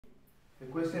a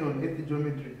question on earth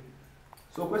geometry.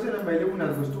 So question number 11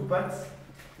 has got two parts,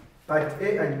 part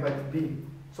A and part B.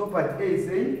 So part A is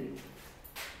saying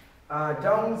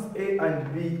towns A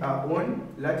and B are on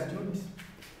latitude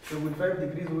 75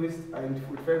 degrees west and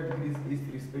 45 degrees east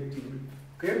respectively.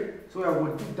 Okay, so we have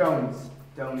got two towns,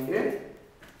 town A,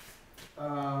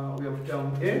 we have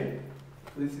town A,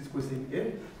 so this is question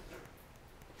A,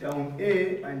 town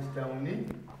A and town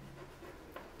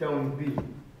B.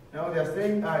 Now they are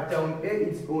saying town A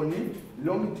is on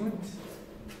longitude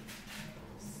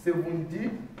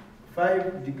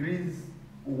 75 degrees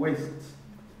west.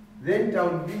 Then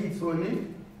town B is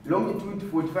on longitude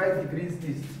 45 degrees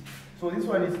east. So this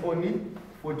one is only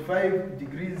 45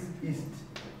 degrees east.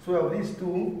 So we have these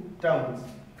two towns.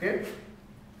 Okay?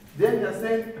 Then they are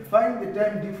saying find the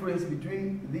time difference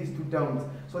between these two towns.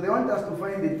 So they want us to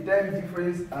find the time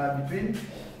difference between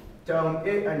town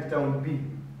A and town B.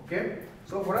 Okay?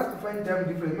 So for us to find time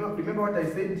difference, remember what I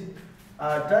said?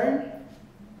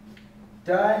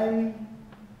 Time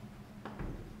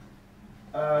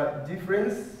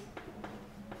difference.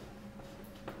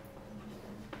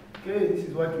 Okay, this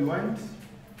is what we want.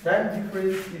 Time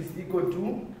difference is equal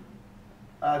to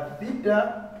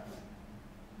theta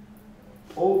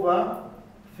over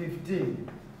 15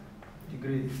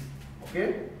 degrees.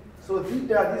 Okay? So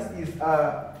theta, this is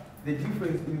the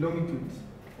difference in longitude.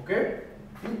 Okay?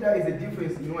 Theta is the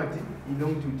difference in what? In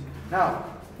longitude. Now,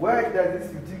 where does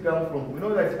this 15 come from? We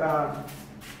know that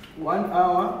 1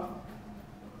 hour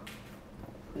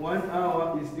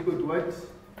is equal to what?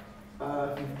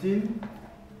 15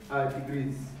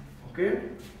 degrees. Okay?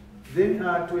 Then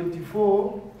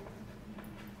 24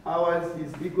 hours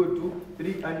is equal to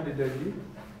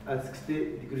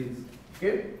 360 degrees.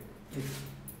 Okay? Yes.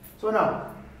 So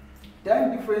now,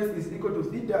 time difference is equal to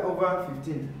theta over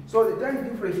 15. So the time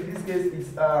difference in this case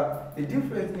is the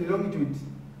difference in longitude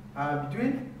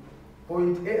between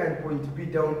point A and point B,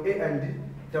 town A and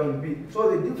town B.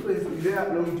 So the difference in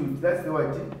their longitude, that's the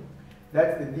what?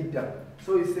 That's the theta.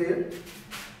 So you say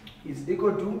is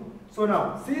equal to, so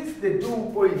now since the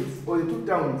 2 points or the 2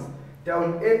 towns,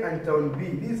 town A and town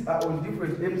B, these are on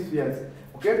different hemispheres.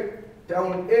 Okay?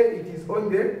 Town A, it is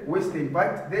on the western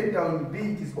part, then town B,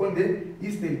 it is on the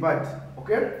eastern part.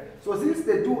 Okay? So since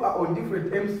the 2 are on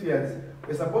different hemispheres,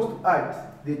 we're supposed to add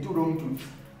the 2 longitudes.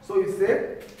 So you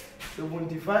say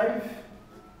 75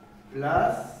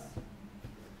 plus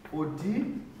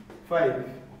 45,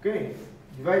 okay,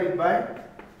 divided by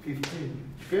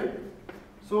 15. Okay?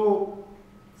 So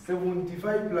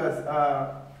 75 plus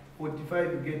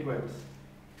 45, you get what?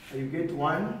 You get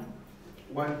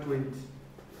 120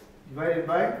 divided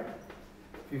by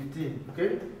 15.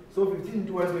 Okay? So 15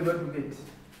 into 1, what you get?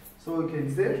 So you can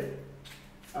say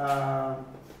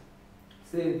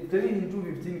 3 into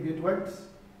 15, you get what?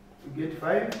 You get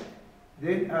 5.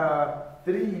 Then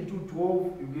 3 into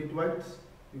 12, you get what?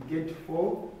 You get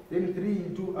 4. Then 3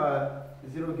 into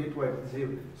 0, get what?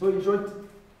 0. So in short,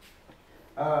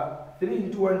 3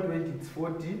 into 120, it's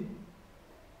 40.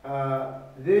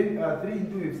 Then 3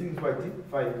 into 15 is what?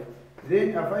 5.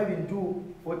 Then 5 into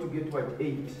 4 to get what?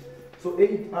 8. So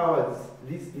 8 hours.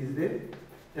 This is the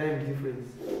time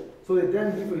difference. So the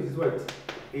time difference is what?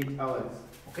 8 hours.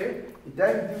 Okay? The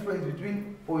time difference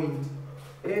between point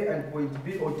A and point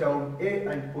B, or town A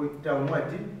and town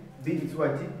what? B is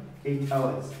what? 8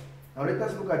 hours. Now let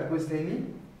us look at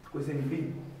question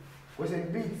B.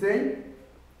 Question B is saying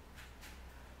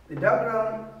the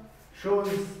diagram shows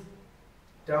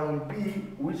town B,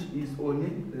 which is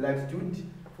on latitude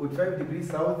 45 degrees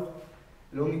south,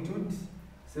 longitude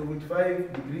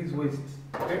 75 degrees west.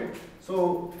 Okay?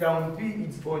 So town B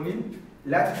is on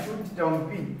latitude town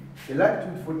B. The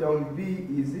latitude for town B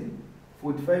is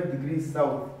 45 degrees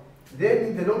south.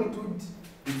 Then the longitude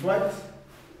is what?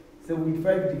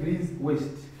 75 degrees west.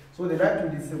 So the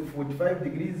latitude is 45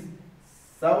 degrees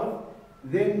south.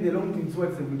 Then the longitude is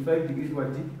what? 75 degrees what?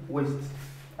 West.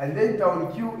 And then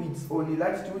town Q, it's on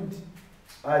latitude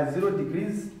 0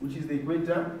 degrees, which is the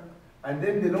equator. And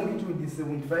then the longitude is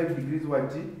 75 degrees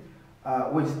what?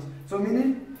 West. So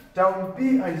meaning town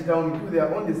P and town Q, they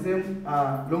are on the same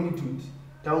longitude.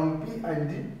 Town P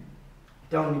and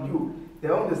town Q, they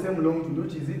are on the same longitude,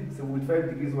 which is 75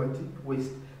 degrees what?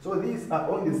 West. So these are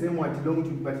on the same what?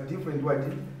 Longitude, but different what?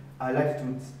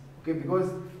 Latitudes. Okay,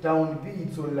 because town P,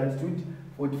 it's on latitude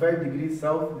 45 degrees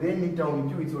south, then in town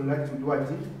Q, it's on latitude what?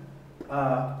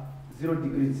 0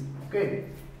 degrees. Okay.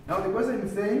 Now the question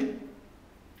is saying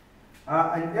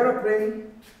an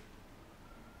aeroplane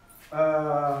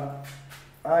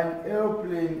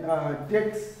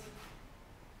takes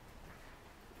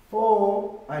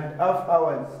 4.5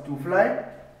 hours to fly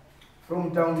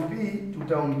from town B to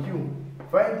town Q.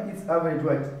 find its average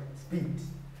what? Speed.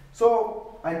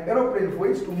 So an aeroplane, for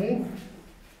it to move,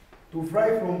 to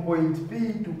fly from point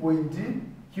P to point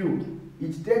Q,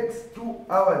 it takes 4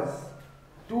 hours,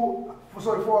 4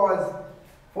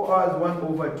 hours 1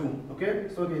 over 2. Okay,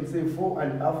 so you can say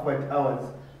 4.5 hours,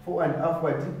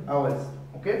 4.5 hours.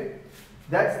 Okay,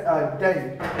 that's our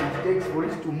time it takes for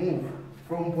it to move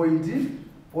from point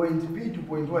P to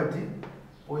point what?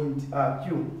 Point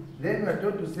Q. Then we are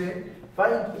told to say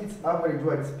find its average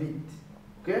what? Speed.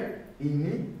 Okay,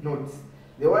 in knots.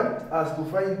 They want us to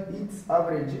find its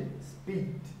average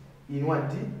speed in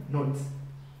what? Knots.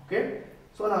 Okay,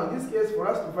 so now in this case, for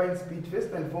us to find speed,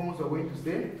 first and foremost, we're going to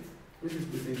say, this is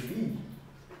question B.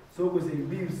 So question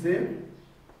B, you say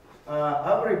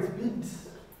average speed,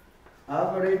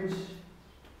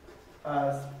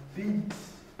 speed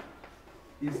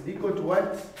is equal to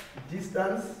what?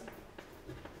 Distance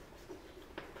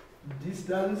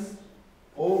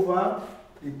over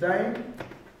the time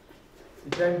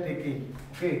taken.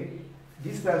 Okay,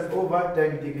 distance over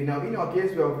time taken. Now in our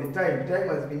case, we have the time. Time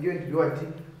has been given to be what?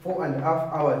 4.5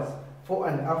 hours.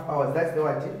 4.5 hours. That's the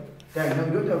what? Time. Now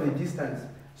we don't have the distance.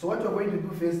 So what we're going to do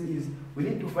first is we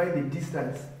need to find the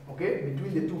distance. Okay,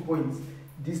 between the 2 points.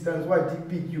 Distance what?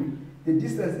 PQ. The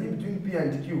distance in between P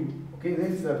and Q. Okay,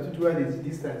 then substitute where there is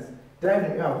distance.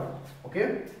 Time we have.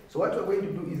 Okay, so what we're going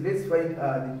to do is let's find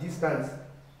the distance.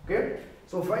 Okay,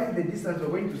 so find the distance. We're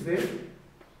going to say,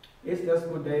 let's just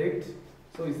go direct.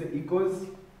 So we say equals,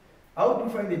 how to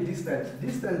find the distance?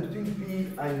 Distance between P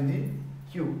and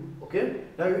Q. Okay,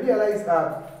 now you realize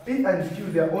P and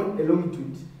Q, they are on a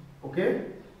longitude. Okay,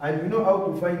 and we know how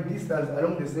to find distance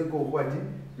along the circle of what?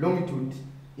 Longitude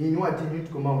in what?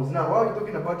 Newton miles. Now why are we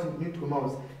talking about Newton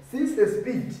miles? Since the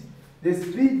speed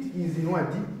is in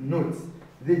what? Knots.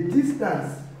 The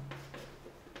distance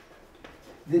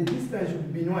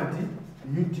should be in what?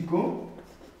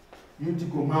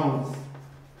 Newton miles.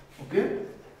 Okay?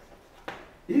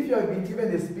 If you have been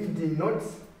given the speed in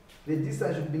knots, the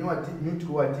distance should be in what?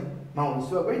 Newton miles.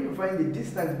 So we're going to find the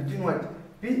distance between what?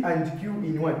 P and Q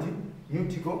in what?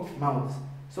 Newton miles.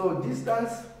 So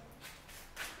distance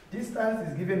is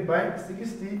given by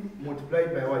 60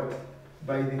 multiplied by what?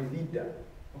 By the theta.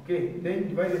 Okay, then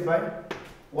divided by,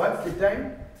 what's the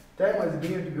time? Time was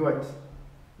given to be what?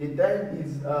 The time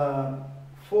is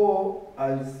 4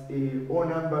 as a whole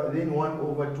number, then 1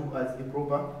 over 2 as a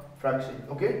proper fraction.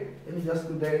 Okay, let me just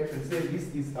go direct and say this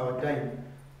is our time.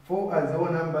 4 as a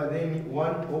whole number, then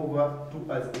 1 over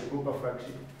 2 as a proper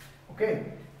fraction.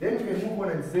 Okay, then we can move on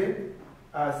and say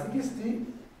 60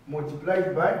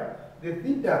 multiplied by the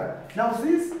theta. Now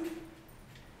since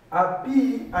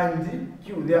P and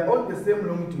Q, they are on the same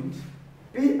longitude.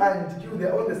 P and Q, they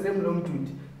are on the same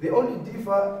longitude. They only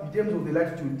differ in terms of the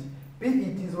latitude. P,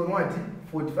 it is on what?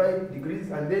 45 degrees,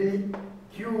 and then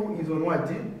Q is on what?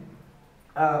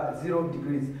 0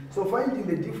 degrees. So finding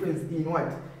the difference in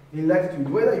what? In latitude.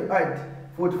 Whether you add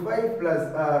 45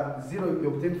 plus 0, you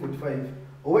obtain 45.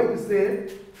 Or when you say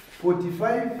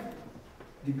 45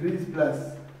 degrees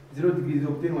plus 0 degrees, you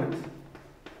obtain what?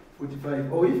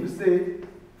 45. Or if you say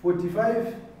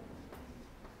 45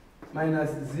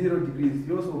 minus 0 degrees,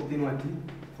 you also obtain what?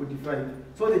 45.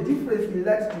 So the difference in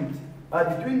latitude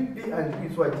between P and Q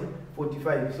is what?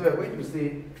 45. So we are going to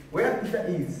say where theta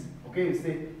is. Okay, you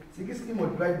say 60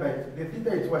 multiplied by the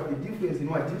theta is what? The difference in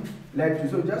what?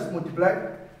 Latitude. So just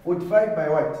multiply 45 by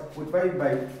what? 45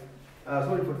 by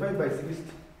 45 by 60.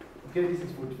 Okay, this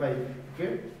is 45.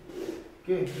 Okay,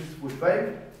 this is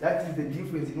 45. That is the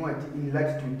difference in what? In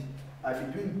latitude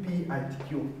between P and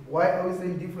Q. Why are we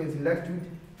saying difference in latitude?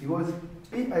 Because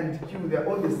P and Q, they are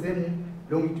on the same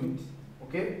longitude.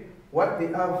 Okay, what they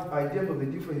have in terms of the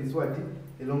difference is what?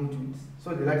 The longitude.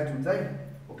 So the latitude side.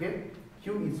 Okay,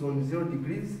 Q is on 0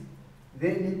 degrees,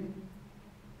 then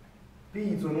P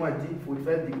is on what?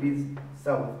 45 degrees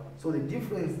south. So the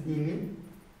difference in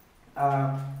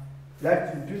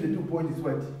latitude between the 2 points is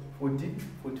what? 40,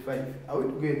 45. Are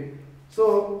we together?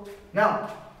 So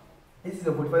now this is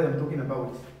the 45 I'm talking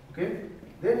about. Okay,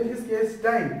 then in this case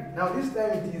time. Now this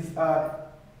time it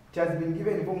has been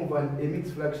given in form of a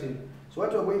mixed fraction. So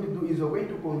what we're going to do is we're going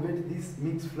to convert this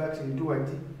mixed fraction into what?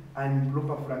 An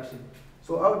improper fraction.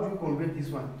 So how do you convert this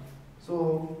one?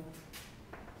 So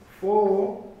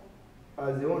 4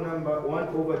 as the whole number, 1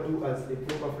 over 2 as a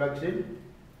proper fraction.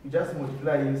 You just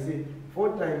multiply. You say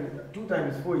 4 times 2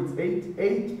 times 4 is 8.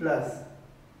 8 plus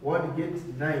 1 gets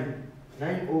 9.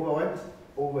 9 over what?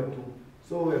 Over 2.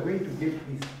 So we're going to get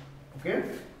this. Okay?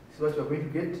 This is what you're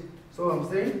going to get. So I'm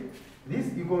saying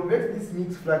this, you convert this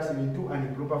mixed fraction into an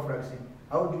improper fraction.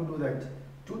 How do you do that?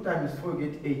 2 times 4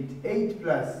 get 8. 8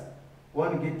 plus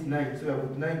 1 get 9. So we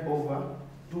have 9 over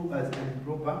 2 as an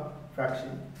improper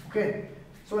fraction. Okay.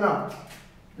 So now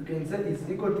you can say it's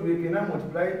equal to, we can now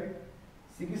multiply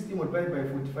 60 multiplied by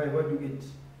 45. What do you get?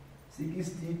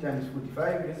 60 times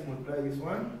 45. Let's multiply this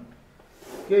one.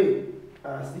 Okay.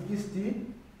 60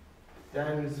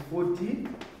 times 40,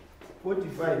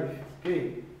 45.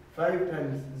 Okay. 5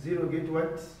 times 0 get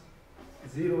what?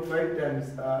 0. 5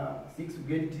 times 6 we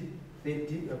get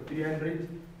 30 of 300.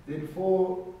 Then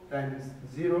 4 times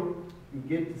 0 you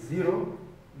get 0.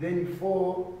 Then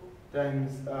 4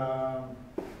 times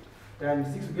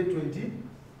 6 we get 20,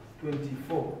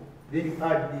 24. Then you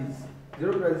add these.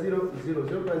 0 plus 0, 0.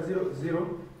 0 plus 0,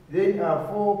 0. Then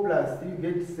 4 plus 3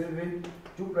 get 7.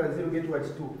 2 plus 0 get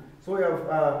what? 2. So we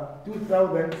have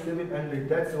 2,700.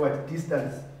 That's what?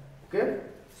 Distance. Okay?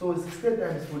 So 60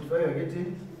 times 45 we are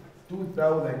getting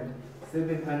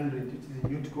 2,700, which is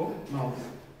in Newton miles.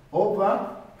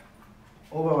 Over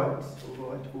what?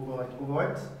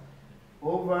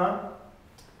 Over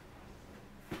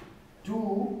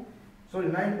 2, sorry,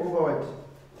 9 over what?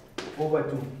 Over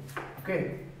 2.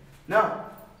 Okay. Now,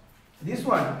 this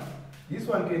one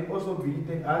can also be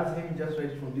written as, let me just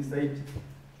write from this side,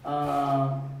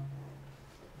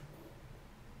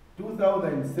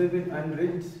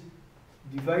 2,700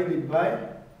 divided by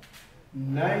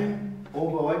 9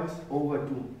 over what? Over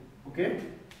 2. Okay?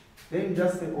 Then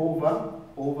just say over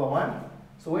 1.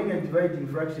 So when you're dividing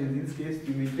fractions, in this case,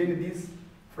 we maintain this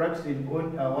fraction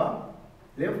on our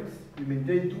left. We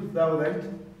maintain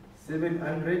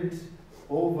 2,700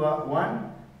 over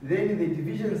 1. Then the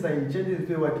division sign changes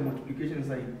to what? Multiplication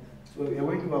sign. So we are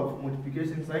going to have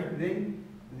multiplication sign. Then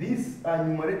this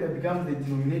numerator becomes the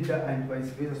denominator and vice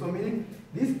versa. So meaning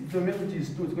this denominator, which is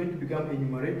 2, is going to become a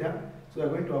numerator. So we are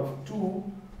going to have 2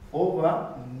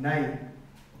 over 9.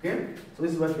 Okay? So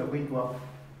this is what we are going to have.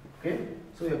 Okay?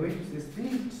 So we are going to say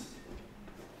speed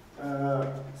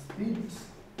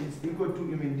is equal to,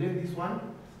 you maintain this one,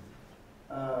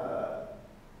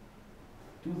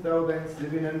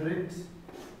 2,700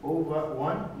 over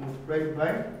 1 multiplied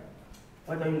by,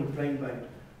 what are you multiplying by?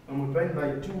 I'm multiplying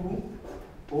by 2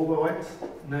 over what?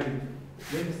 9.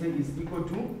 Then we say is equal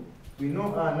to, we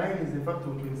know 9 is a factor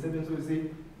of 27, so we say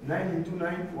 9 into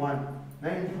 9, 1.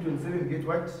 9 into 27, get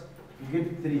what? You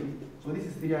get 3. So this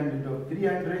is 300 of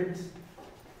 300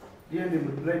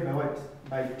 multiplied by what?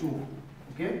 By 2.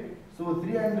 Okay? So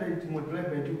 300 multiplied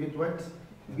by 2 get what?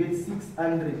 You get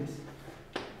 600.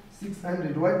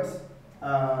 600 what?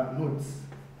 Notes.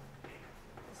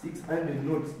 600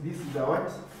 notes. This is a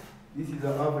what? This is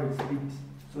our average speed.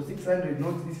 So 600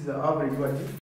 notes, this is our average what?